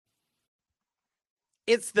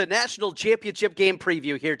It's the national championship game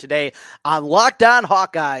preview here today on Locked On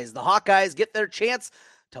Hawkeyes. The Hawkeyes get their chance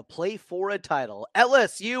to play for a title.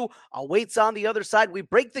 LSU awaits on the other side. We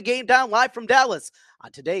break the game down live from Dallas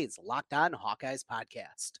on today's Locked On Hawkeyes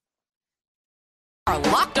podcast. Our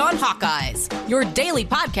Locked On Hawkeyes, your daily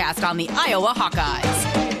podcast on the Iowa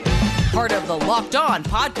Hawkeyes. Part of the Locked On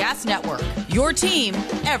Podcast Network, your team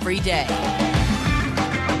every day.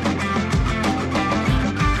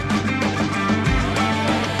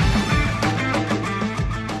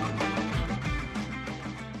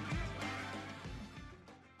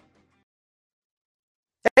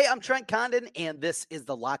 Hey, I'm Trent Condon, and this is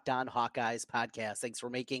the Locked On Hawkeyes podcast. Thanks for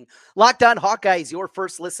making Locked On Hawkeyes your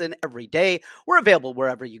first listen every day. We're available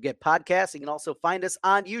wherever you get podcasts. You can also find us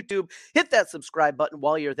on YouTube. Hit that subscribe button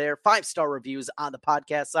while you're there. 5-star reviews on the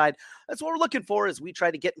podcast side. That's what we're looking for as we try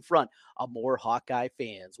to get in front of more Hawkeye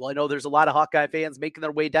fans. Well, I know there's a lot of Hawkeye fans making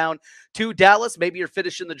their way down to Dallas. Maybe you're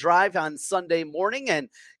finishing the drive on Sunday morning and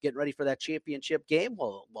getting ready for that championship game.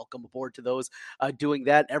 Well, welcome aboard to those doing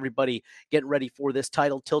that. Everybody getting ready for this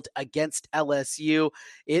title tilt against LSU.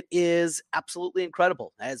 It is absolutely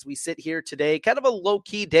incredible as we sit here today. Kind of a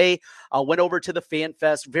low-key day. Went over to the Fan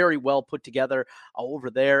Fest, very well put together over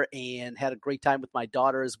there, and had a great time with my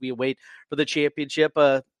daughter as we await for the championship.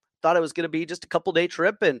 Thought it was going to be just a couple-day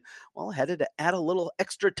trip, and well, headed to add a little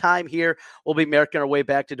extra time here. We'll be making our way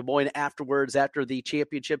back to Des Moines afterwards after the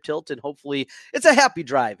championship tilt, and hopefully it's a happy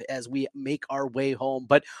drive as we make our way home.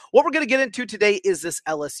 But what we're going to get into today is this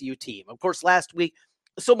LSU team. Of course, last week,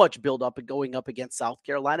 so much build up and going up against South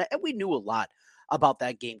Carolina, and we knew a lot about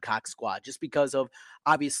that Gamecock squad just because of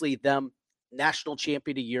obviously them national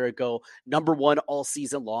champion a year ago, number one all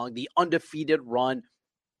season long, the undefeated run,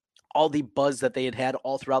 all the buzz that they had had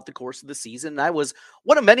all throughout the course of the season. And I was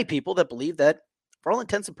one of many people that believed that for all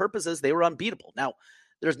intents and purposes, they were unbeatable. Now,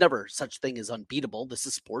 there's never such thing as unbeatable. This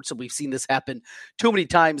is sports, and we've seen this happen too many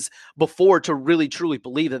times before to really truly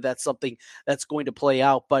believe that that's something that's going to play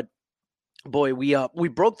out. But boy, we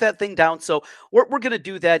broke that thing down. So we're going to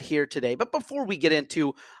do that here today. But before we get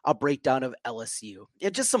into a breakdown of LSU,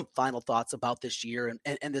 and just some final thoughts about this year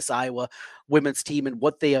and this Iowa women's team and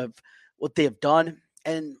what they have done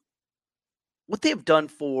and what they have done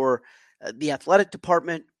for the athletic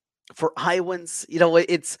department, for Iowans. You know,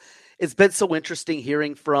 it's been so interesting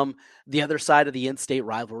hearing from the other side of the in-state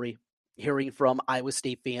rivalry, hearing from Iowa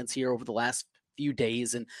State fans here over the last few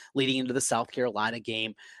days and leading into the South Carolina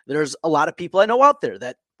game. There's a lot of people I know out there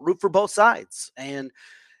that root for both sides. And,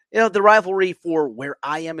 you know, the rivalry for where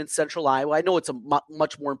I am in central Iowa, I know it's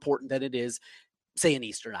much more important than it is, say, in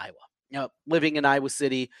eastern Iowa. You know, living in Iowa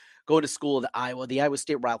City, going to school in Iowa, the Iowa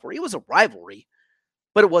State rivalry, it was a rivalry,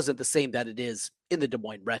 but it wasn't the same that it is in the Des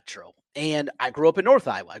Moines Retro. And I grew up in North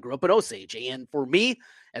Iowa. I grew up in Osage. And for me,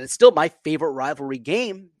 and it's still my favorite rivalry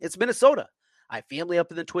game, it's Minnesota. I have family up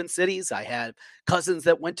in the Twin Cities. I had cousins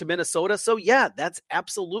that went to Minnesota. So yeah, that's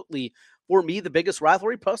absolutely, for me, the biggest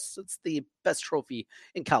rivalry. Plus, it's the best trophy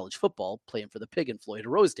in college football, playing for the Pig and Floyd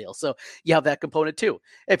of Rosedale. So you have that component too.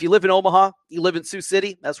 If you live in Omaha, you live in Sioux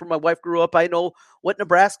City, that's where my wife grew up. I know what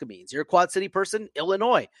Nebraska means. You're a Quad City person,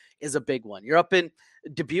 Illinois is a big one. You're up in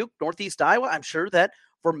Dubuque, Northeast Iowa. I'm sure that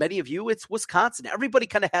for many of you, it's Wisconsin. Everybody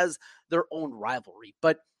kind of has their own rivalry.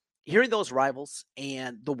 But hearing those rivals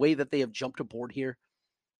and the way that they have jumped aboard here,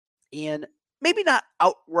 and maybe not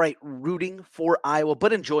outright rooting for Iowa,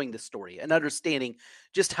 but enjoying the story and understanding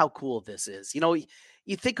just how cool this is. You know,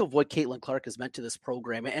 you think of what Caitlin Clark has meant to this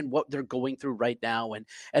program and what they're going through right now and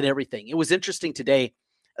everything. It was interesting today,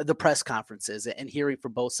 the press conferences and hearing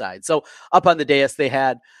from both sides. So up on the dais, they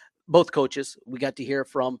had both coaches. We got to hear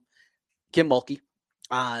from Kim Mulkey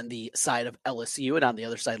on the side of LSU, and on the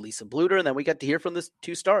other side, Lisa Bluter. And then we got to hear from the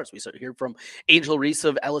two stars. We started to hear from Angel Reese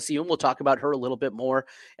of LSU, and we'll talk about her a little bit more.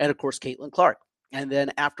 And of course, Caitlin Clark. And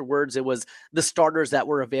then afterwards, it was the starters that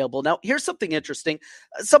were available. Now, here's something interesting,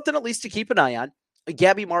 something at least to keep an eye on.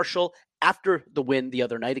 Gabby Marshall, after the win the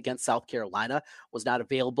other night against South Carolina, was not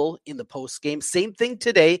available in the post game. Same thing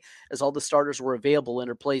today, as all the starters were available in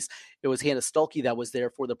her place. It was Hannah Stuelke that was there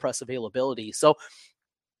for the press availability. So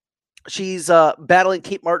she's battling,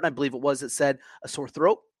 Kate Martin, I believe it was, that said a sore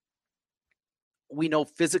throat. We know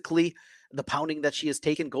physically the pounding that she has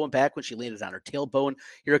taken going back when she landed on her tailbone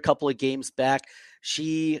here a couple of games back.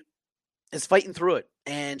 She is fighting through it,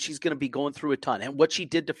 and she's going to be going through a ton. And what she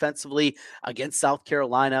did defensively against South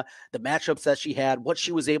Carolina, the matchups that she had, what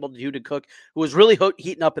she was able to do to Cook, who was really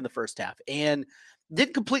heating up in the first half and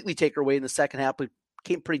didn't completely take her away in the second half, but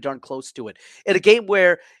came pretty darn close to it. In a game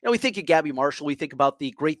where, we think of Gabby Marshall, we think about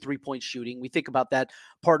the great 3-point shooting, we think about that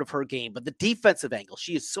part of her game, but the defensive angle,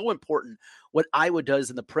 she is so important, what Iowa does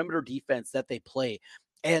in the perimeter defense that they play,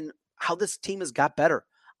 and how this team has got better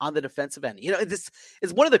on the defensive end. This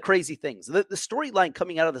is one of the crazy things. The storyline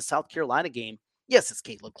coming out of the South Carolina game, yes, it's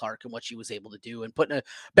Caitlin Clark and what she was able to do and putting a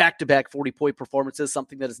back-to-back 40-point performances,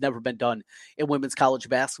 something that has never been done in women's college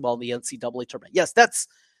basketball in the NCAA tournament. Yes, that's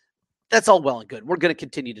all well and good. We're going to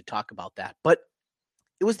continue to talk about that. But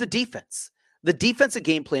it was the defense. The defensive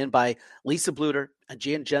game plan by Lisa Bluter and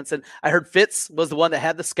Jan Jensen. I heard Fitz was the one that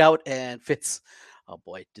had the scout, and Fitz, oh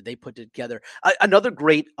boy, did they put it together. Another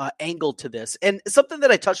great angle to this, and something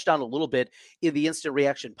that I touched on a little bit in the Instant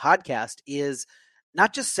Reaction podcast is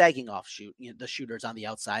not just sagging off the shooters on the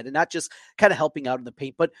outside and not just kind of helping out in the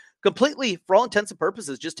paint, but completely, for all intents and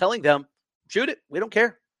purposes, just telling them, shoot it, we don't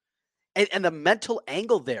care. And the mental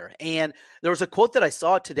angle there. And there was a quote that I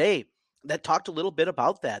saw today that talked a little bit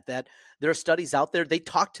about that there are studies out there. They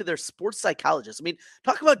talk to their sports psychologists. I mean,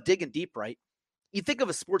 talk about digging deep, right? You think of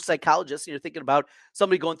a sports psychologist and you're thinking about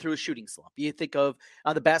somebody going through a shooting slump. You think of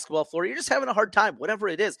on the basketball floor, you're just having a hard time, whatever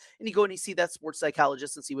it is. And you go and you see that sports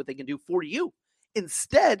psychologist and see what they can do for you.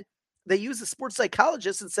 Instead, they use a sports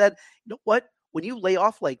psychologist and said, you know what? When you lay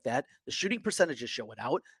off like that, the shooting percentages show it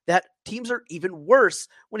out that teams are even worse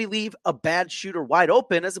when you leave a bad shooter wide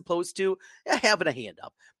open as opposed to having a hand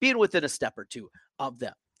up, being within a step or two of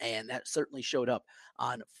them. And that certainly showed up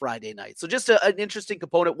on Friday night. So just an interesting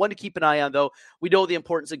component, one to keep an eye on, though. We know the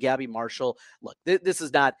importance of Gabby Marshall. Look, this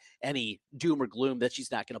is not any doom or gloom that she's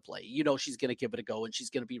not going to play. She's going to give it a go and she's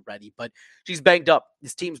going to be ready, but she's banged up.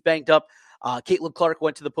 This team's banged up. Caitlin Clark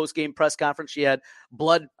went to the post-game press conference. She had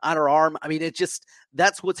blood on her arm. I mean,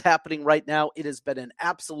 that's what's happening right now. It has been an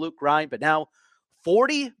absolute grind, but now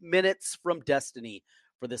 40 minutes from destiny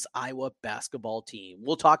for this Iowa basketball team.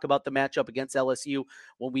 We'll talk about the matchup against LSU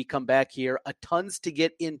when we come back here. A tons to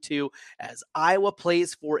get into as Iowa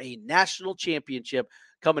plays for a national championship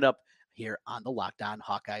coming up here on the Locked On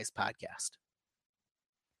Hawkeyes podcast.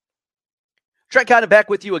 Trent Condon back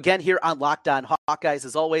with you again here on Locked On Hawkeyes.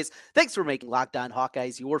 As always, thanks for making Locked On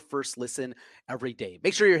Hawkeyes your first listen every day.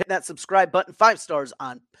 Make sure you're hitting that subscribe button, 5 stars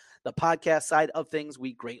on the podcast side of things.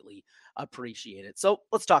 We greatly appreciate it. So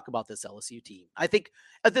let's talk about this LSU team. I think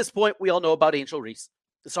at this point, we all know about Angel Reese.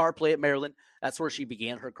 Saw her play at Maryland. That's where she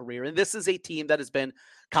began her career. And this is a team that has been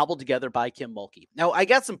cobbled together by Kim Mulkey. Now, I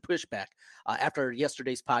got some pushback after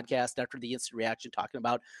yesterday's podcast, after the instant reaction, talking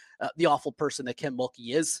about the awful person that Kim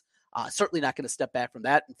Mulkey is. Certainly not going to step back from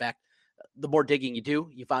that. In fact, the more digging you do,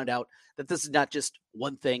 you find out that this is not just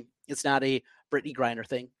one thing. It's not a Brittany Griner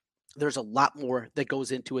thing. There's a lot more that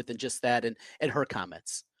goes into it than just that and her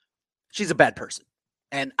comments. She's a bad person,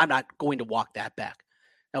 and I'm not going to walk that back.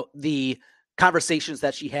 Now, the conversations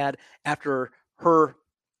that she had after her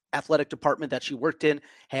athletic department that she worked in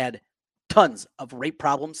had tons of rape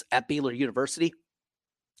problems at Baylor University,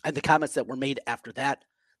 and the comments that were made after that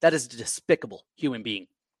is a despicable human being.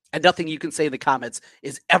 And nothing you can say in the comments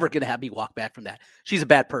is ever going to have me walk back from that. She's a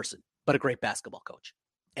bad person, but a great basketball coach.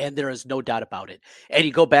 And there is no doubt about it. And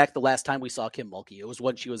you go back the last time we saw Kim Mulkey, it was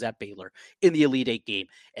when she was at Baylor in the Elite Eight game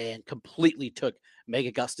and completely took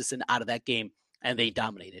Megan Gustafson out of that game, and they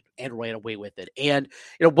dominated and ran away with it. And,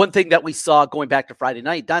 one thing that we saw going back to Friday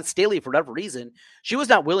night, Dawn Staley, for whatever reason, she was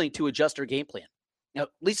not willing to adjust her game plan. Now,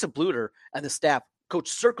 Lisa Bluter and the staff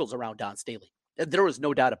coached circles around Dawn Staley. There was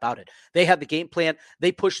no doubt about it. They had the game plan.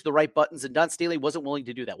 They pushed the right buttons, and Dawn Staley wasn't willing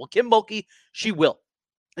to do that. Well, Kim Mulkey, she will.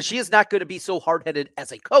 And she is not going to be so hard-headed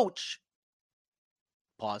as a coach.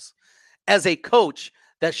 Pause. As a coach,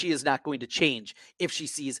 that she is not going to change if she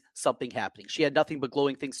sees something happening. She had nothing but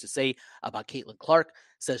glowing things to say about Caitlin Clark,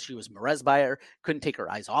 says she was mesmerized by her, couldn't take her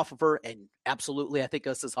eyes off of her. And absolutely, I think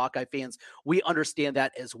us as Hawkeye fans, we understand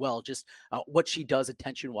that as well, just what she does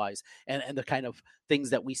attention-wise and the kind of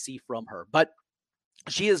things that we see from her. But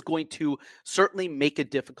she is going to certainly make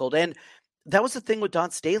it difficult. And that was the thing with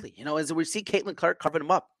Dawn Staley. As we see Caitlin Clark carving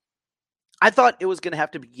him up, I thought it was going to have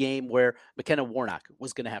to be a game where McKenna Warnock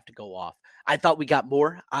was going to have to go off. I thought we got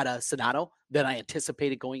more out of Sonato than I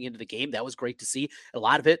anticipated going into the game. That was great to see. A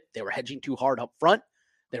lot of it, they were hedging too hard up front.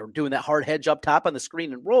 They were doing that hard hedge up top on the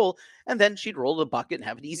screen and roll, and then she'd roll the bucket and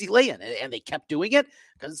have an easy lay-in. And they kept doing it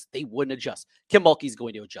because they wouldn't adjust. Kim Mulkey's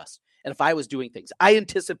going to adjust. And if I was doing things, I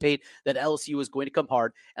anticipate that LSU is going to come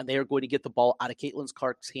hard and they are going to get the ball out of Caitlin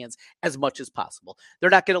Clark's hands as much as possible. They're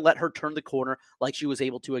not going to let her turn the corner like she was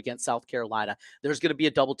able to against South Carolina. There's going to be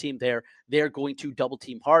a double team there. They're going to double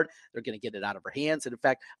team hard. They're going to get it out of her hands. And in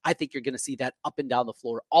fact, I think you're going to see that up and down the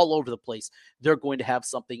floor, all over the place. They're going to have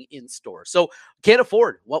something in store. So can't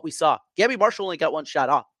afford what we saw. Gabby Marshall only got one shot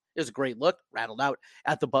off. It was a great look, rattled out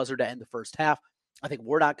at the buzzer to end the first half. I think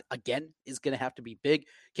Warnock, again, is going to have to be big.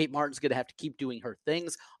 Kate Martin's going to have to keep doing her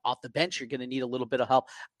things. Off the bench, you're going to need a little bit of help.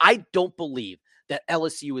 I don't believe that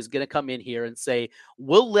LSU is going to come in here and say,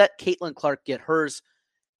 we'll let Caitlin Clark get hers,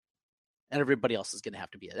 and everybody else is going to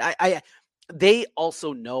have to be it. They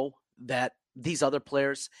also know that these other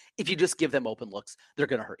players, if you just give them open looks, they're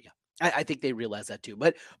going to hurt you. I think they realize that too.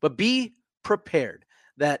 But be prepared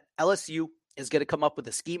that LSU is going to come up with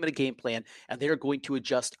a scheme and a game plan, and they're going to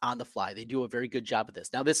adjust on the fly. They do a very good job of this.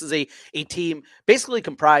 Now, this is a team basically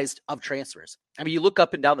comprised of transfers. I mean, you look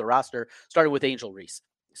up and down the roster, starting with Angel Reese.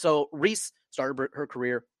 So Reese started her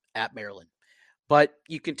career at Maryland, but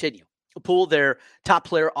you continue. Pull their top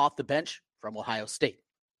player off the bench from Ohio State.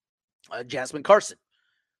 Jasmine Carson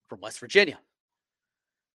from West Virginia.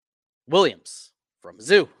 Williams from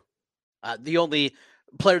Mizzou. The only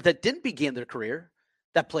player that didn't begin their career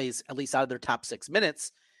that plays at least out of their top 6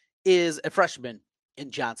 minutes is a freshman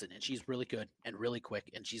in Johnson. And she's really good and really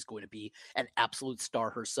quick. And she's going to be an absolute star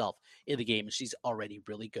herself in the game. And she's already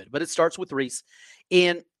really good. But it starts with Reese.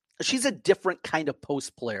 And she's a different kind of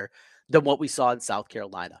post player than what we saw in South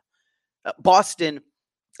Carolina. Boston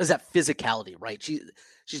is that physicality, right?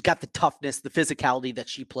 She's got the toughness, the physicality that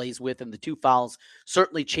she plays with. And the 2 fouls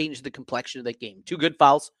certainly changed the complexion of that game. 2 good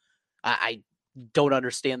fouls. I don't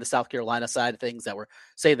understand the South Carolina side of things that were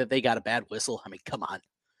saying that they got a bad whistle. I mean, come on.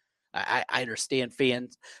 I understand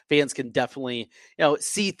fans can definitely,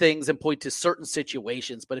 see things and point to certain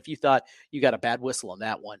situations. But if you thought you got a bad whistle on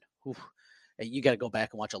that one, you got to go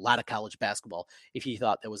back and watch a lot of college basketball if you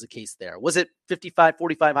thought that was the case there. Was it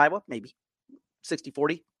 55-45 Iowa? Maybe.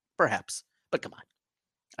 60-40? Perhaps. But come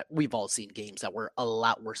on. We've all seen games that were a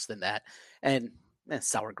lot worse than that. And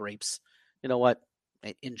sour grapes. You know what?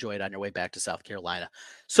 Enjoy it on your way back to South Carolina.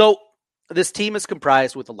 So this team is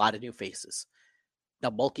comprised with a lot of new faces. Now,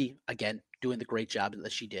 Mulkey, again, doing the great job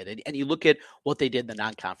that she did. And you look at what they did in the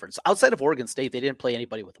non-conference. Outside of Oregon State, they didn't play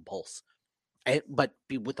anybody with a pulse. But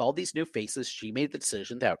with all these new faces, she made the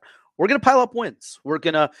decision that we're going to pile up wins. We're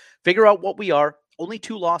going to figure out what we are. Only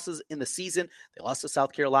 2 losses in the season. They lost to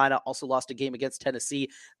South Carolina, also lost a game against Tennessee.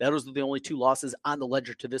 That was the only 2 losses on the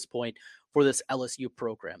ledger to this point for this LSU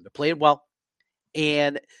program. They're playing well.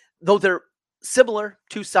 And though they're similar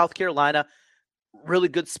to South Carolina, really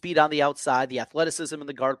good speed on the outside, the athleticism in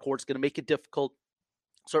the guard court is going to make it difficult,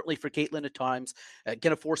 certainly for Caitlin at times.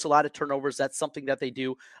 Going to force a lot of turnovers. That's something that they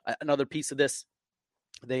do. Another piece of this,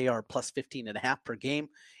 they are plus 15.5 per game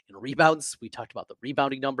in rebounds. We talked about the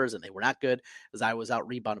rebounding numbers, and they were not good as I was out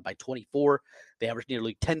rebounded by 24. They averaged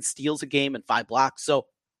nearly 10 steals a game and 5 blocks. So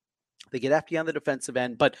they get after you on the defensive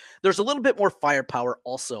end, but there's a little bit more firepower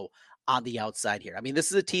also on the outside here. I mean,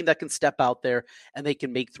 this is a team that can step out there and they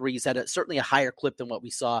can make threes at certainly a higher clip than what we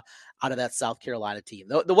saw out of that South Carolina team.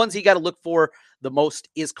 The ones you got to look for the most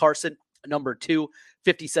is Carson, number 2,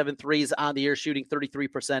 57 threes on the year, shooting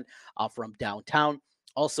 33% from downtown.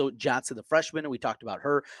 Also, Johnson, the freshman, and we talked about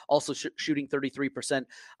her, also shooting 33%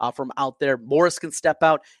 from out there. Morris can step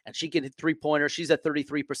out, and she can hit three-pointers. She's at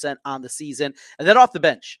 33% on the season. And then off the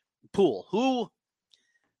bench, Poole, who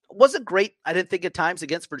wasn't great, I didn't think, at times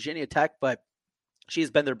against Virginia Tech, but she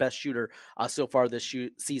has been their best shooter so far this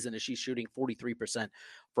season as she's shooting 43%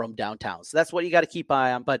 from downtown. So that's what you got to keep an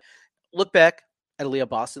eye on. But look back at Aaliyah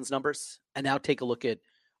Boston's numbers, and now take a look at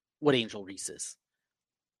what Angel Reese is.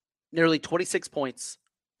 Nearly 26 points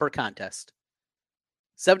per contest,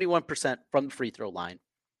 71% from the free throw line,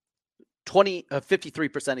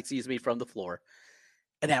 53%, from the floor,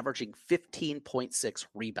 and averaging 15.6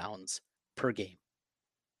 rebounds per game.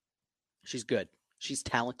 She's good. She's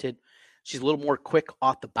talented. She's a little more quick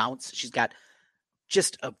off the bounce. She's got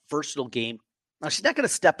just a versatile game. Now, she's not going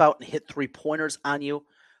to step out and hit three-pointers on you,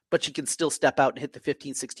 but she can still step out and hit the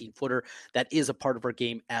 15, 16-footer. That is a part of her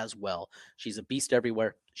game as well. She's a beast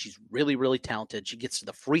everywhere. She's really, really talented. She gets to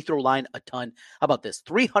the free throw line a ton. How about this?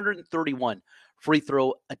 331 free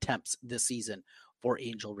throw attempts this season for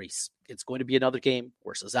Angel Reese. It's going to be another game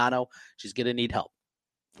where Sazano, she's going to need help.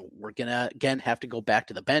 We're going to, again, have to go back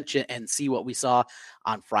to the bench and see what we saw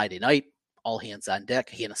on Friday night. All hands on deck.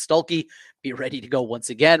 Hannah Stuelke, be ready to go once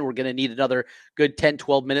again. We're going to need another good 10,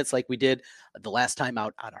 12 minutes like we did the last time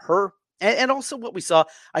out of her. And also what we saw,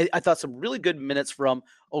 I thought some really good minutes from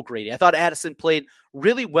O'Grady. I thought Addison played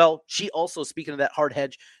really well. She also, speaking of that hard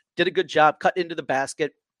hedge, did a good job, cut into the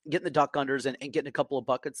basket, getting the duck unders and getting a couple of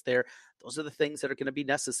buckets there. Those are the things that are going to be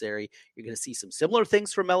necessary. You're going to see some similar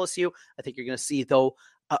things from LSU. I think you're going to see, though,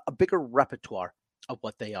 a bigger repertoire of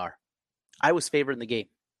what they are. I was favored in the game.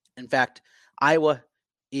 In fact, Iowa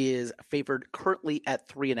is favored currently at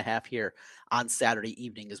 3.5 here on Saturday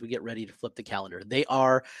evening as we get ready to flip the calendar. They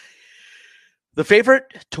are the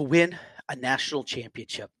favorite to win a national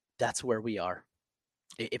championship. That's where we are.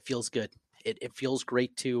 It feels good. It feels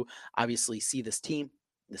great to obviously see this team,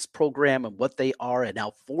 this program, and what they are, and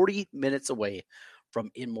now 40 minutes away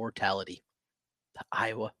from immortality, the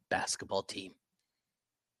Iowa basketball team.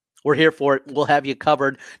 We're here for it. We'll have you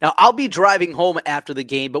covered. Now, I'll be driving home after the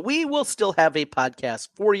game, but we will still have a podcast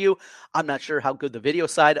for you. I'm not sure how good the video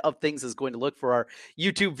side of things is going to look for our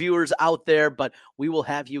YouTube viewers out there, but we will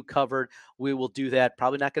have you covered. We will do that.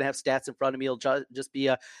 Probably not going to have stats in front of me. It'll just be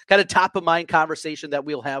a kind of top of mind conversation that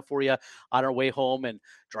we'll have for you on our way home and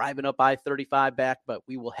driving up I-35 back, but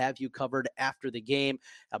we will have you covered after the game.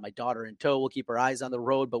 Have my daughter in tow. We'll keep our eyes on the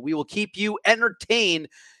road, but we will keep you entertained.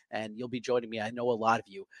 And you'll be joining me. I know a lot of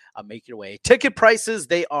you make your way. Ticket prices,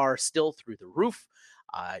 they are still through the roof.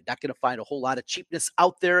 Not going to find a whole lot of cheapness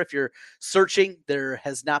out there if you're searching. There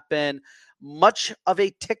has not been much of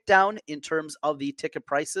a tick down in terms of the ticket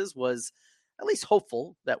prices. Was at least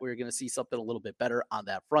hopeful that we were going to see something a little bit better on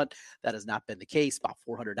that front. That has not been the case. About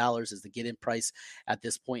 $400 is the get-in price at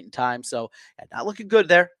this point in time. So not looking good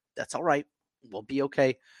there. That's all right. We'll be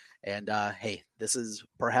okay. And hey, this is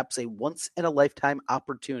perhaps a once-in-a-lifetime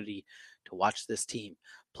opportunity to watch this team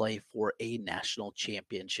play for a national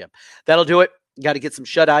championship. That'll do it. You got to get some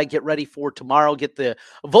shut-eye, get ready for tomorrow, get the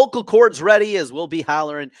vocal cords ready as we'll be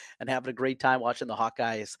hollering and having a great time watching the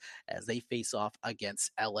Hawkeyes as they face off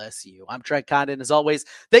against LSU. I'm Trent Condon. As always,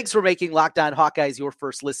 thanks for making Locked On Hawkeyes your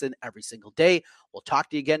first listen every single day. We'll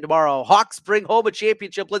talk to you again tomorrow. Hawks bring home a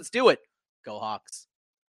championship. Let's do it. Go Hawks.